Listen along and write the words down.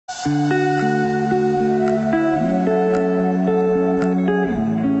So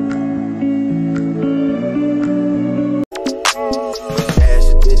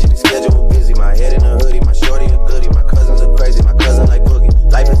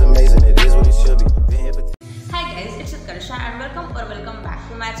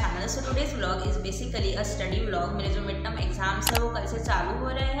today's vlog is basically a study vlog. मेरे जो mid term exams है वो कल से चालू हो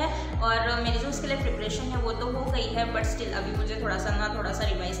रहे हैं और मेरी जो उसके लिए प्रिपरेशन है वो तो हो गई है, बट स्टिल अभी मुझे थोड़ा सा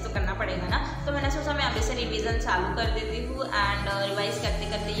रिवाइज तो करना पड़ेगा ना। तो मैंने सोचा मैं अभी से रिवीजन चालू कर देती हूँ एंड रिवाइज करते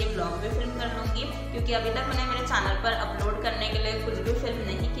करते ये व्लॉग भी फिल्म कर लूँगी, क्योंकि अभी तक मैंने मेरे चैनल पर अपलोड करने के लिए कुछ भी फिल्म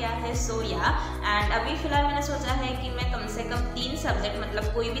नहीं किया है। सो या एंड अभी फ़िलहाल मैंने सोचा है कि मैं कम से कम 3 सब्जेक्ट,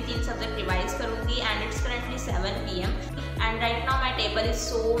 मतलब कोई भी 3 सब्जेक्ट रिवाइज करूँगी and it's currently 7 PM and right now my table is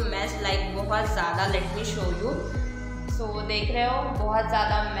so mess, like बहुत ज़्यादा। Let me show you. सो देख रहे हो बहुत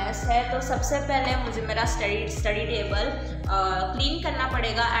ज़्यादा मैस है। तो सबसे पहले मुझे मेरा स्टडी टेबल क्लीन करना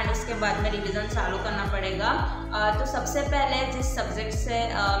पड़ेगा एंड उसके बाद में रिवीजन चालू करना पड़ेगा। तो सबसे पहले जिस सब्जेक्ट से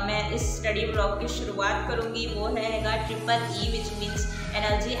मैं इस स्टडी ब्लॉग की शुरुआत करूँगी वो रहेगा EEE, which means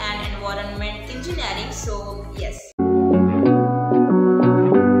energy and environment engineering. So yes,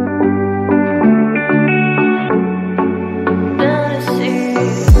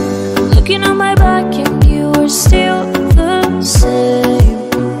 looking on my back and you are still the same.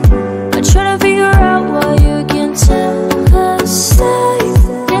 I try to figure out why you can tell the same.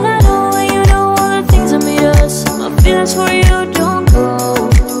 And I know when you know all the things that made us. My feelings for you don't go.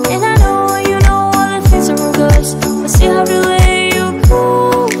 And I know when you know all the things that broke us. I still have to let you go.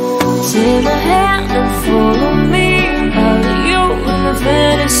 Take my hand and follow me out of you in the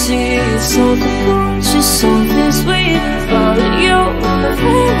fantasy. It's something good, just something sweet. Follow you in the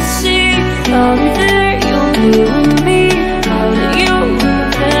fantasy. I'll be there, you'll be with me. Out of you in the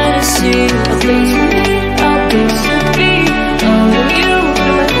fantasy. A place for me, a place to be. Out of you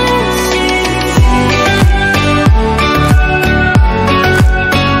in the fantasy.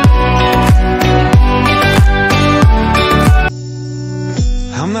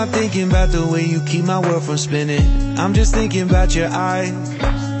 I'm not thinking about the way you keep my world from spinning. I'm just thinking about your eyes.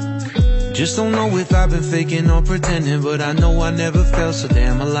 Just don't know if I've been faking or pretending, but I know I never felt so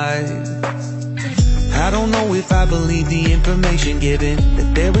damn alive. I don't know if I believe the information given,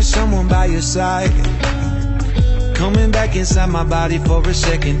 that there is someone by your side. Coming back inside my body for a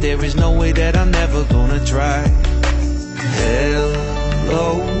second, there is no way that I'm never gonna try. Hello,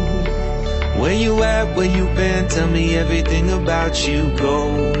 where you at, where you been, tell me everything about you. Go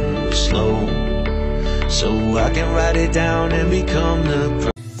slow, so I can write it down and become the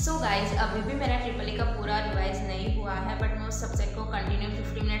so guys अभी भी मेरा EEE का पूरा revise नहीं हुआ है, but मैं उस सब्जेक्ट को कंटिन्यू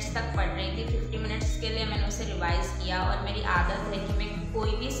 50 मिनट्स तक पढ़ रही थी। 50 मिनट्स के लिए मैंने उसे रिवाइज किया और मेरी आदत है कि मैं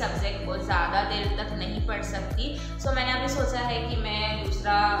कोई भी सब्जेक्ट को ज़्यादा देर तक नहीं पढ़ सकती। सो मैंने अभी सोचा है कि मैं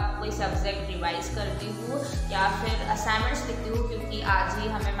दूसरा कोई सब्जेक्ट रिवाइज करती हूँ या फिर असाइनमेंट्स लिखती हूँ, क्योंकि आज ही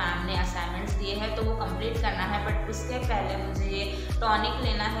हमें मैम ने असाइनमेंट्स दिए हैं तो वो कंप्लीट करना है। बट उसके पहले मुझे ये टॉनिक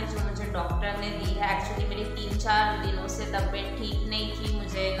लेना है जो मुझे डॉक्टर ने दी है। एक्चुअली मेरी 3-4 दिनों से तबीयत ठीक नहीं थी,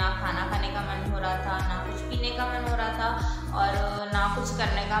 मुझे ना खाना खाने का मन हो रहा था, ना कुछ पीने का मन हो रहा था और ना कुछ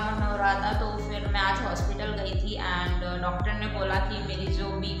करने का मन हो रहा था। तो फिर मैं आज हॉस्पिटल गई थी एंड डॉक्टर ने बोला कि मेरी जो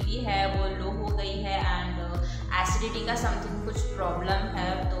BP है वो लो हो गई है एंड एसिडिटी का समथिंग कुछ प्रॉब्लम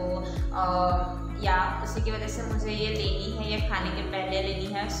है। तो या उसी की वजह से मुझे ये लेनी है, ये खाने के पहले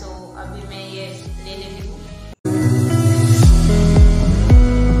लेनी है। सो अभी मैं ये ले लेती हूँ।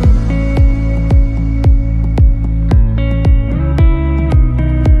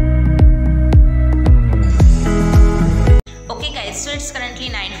 So it's currently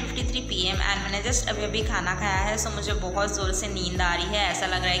 9:53 PM and मैंने जस्ट अभी खाना खाया है। सो मुझे बहुत ज़ोर से नींद आ रही है, ऐसा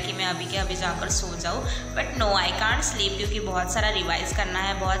लग रहा है कि मैं अभी के अभी जाकर सो जाऊँ, but no, I can't sleep, क्योंकि बहुत सारा रिवाइज़ करना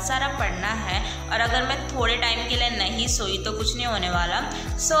है, बहुत सारा पढ़ना है और अगर मैं थोड़े टाइम के लिए नहीं सोई तो कुछ नहीं होने वाला।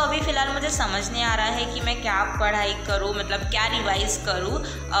 सो अभी फ़िलहाल मुझे समझ नहीं आ रहा है कि मैं क्या पढ़ाई करूँ, मतलब क्या रिवाइज़ करूँ।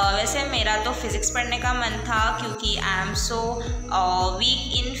 वैसे मेरा तो फिज़िक्स पढ़ने का मन था, क्योंकि I am so weak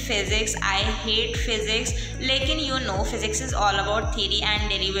in physics, I hate physics. लेकिन you know physics is all about theory and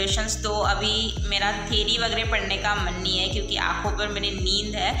derivations, तो अभी मेरा थ्योरी वगैरह पढ़ने का मन नहीं है क्योंकि आंखों पर मेरी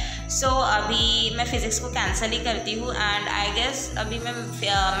नींद है। सो अभी मैं फ़िज़िक्स को कैंसिल ही करती हूँ एंड आई गेस अभी मैं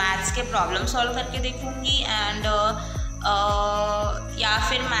मैथ्स के प्रॉब्लम सॉल्व करके देखूँगी एंड या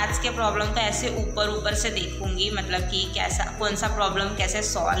फिर मैथ्स के प्रॉब्लम को ऐसे ऊपर से देखूँगी, मतलब कि कैसा कौन सा प्रॉब्लम कैसे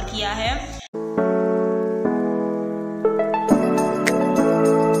सॉल्व किया है।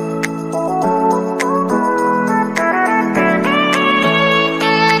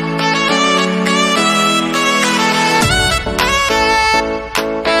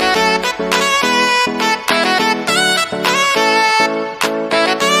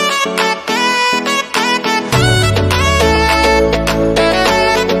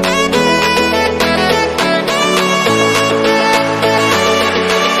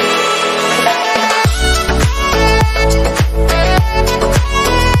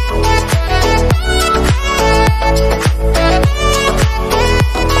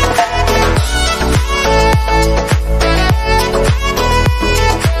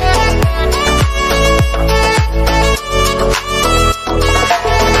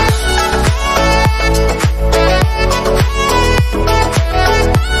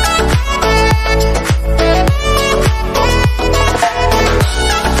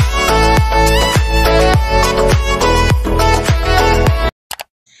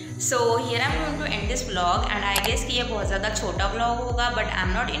 So here I am going to and this vlog and I guess कि ये बहुत ज़्यादा छोटा व्लॉग होगा, but I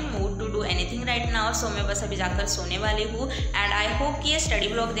am not in mood to do anything right now. सो मैं बस अभी जाकर सोने वाली हूँ एंड आई होप कि ये स्टडी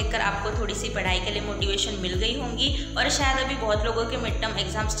व्लॉग देखकर आपको थोड़ी सी पढ़ाई के लिए मोटिवेशन मिल गई होंगी, और शायद अभी बहुत लोगों के मिड टर्म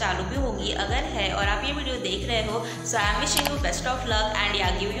एग्जाम्स चालू भी होंगी। अगर है और आप ये वीडियो देख रहे हो, सो I am wishing you best of luck and या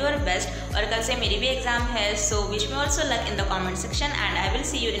गिव योर बेस्ट। और कल से मेरी भी एग्जाम है, so wish me also luck in the comment section and I will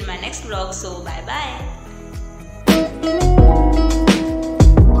see you in my next vlog. So bye bye.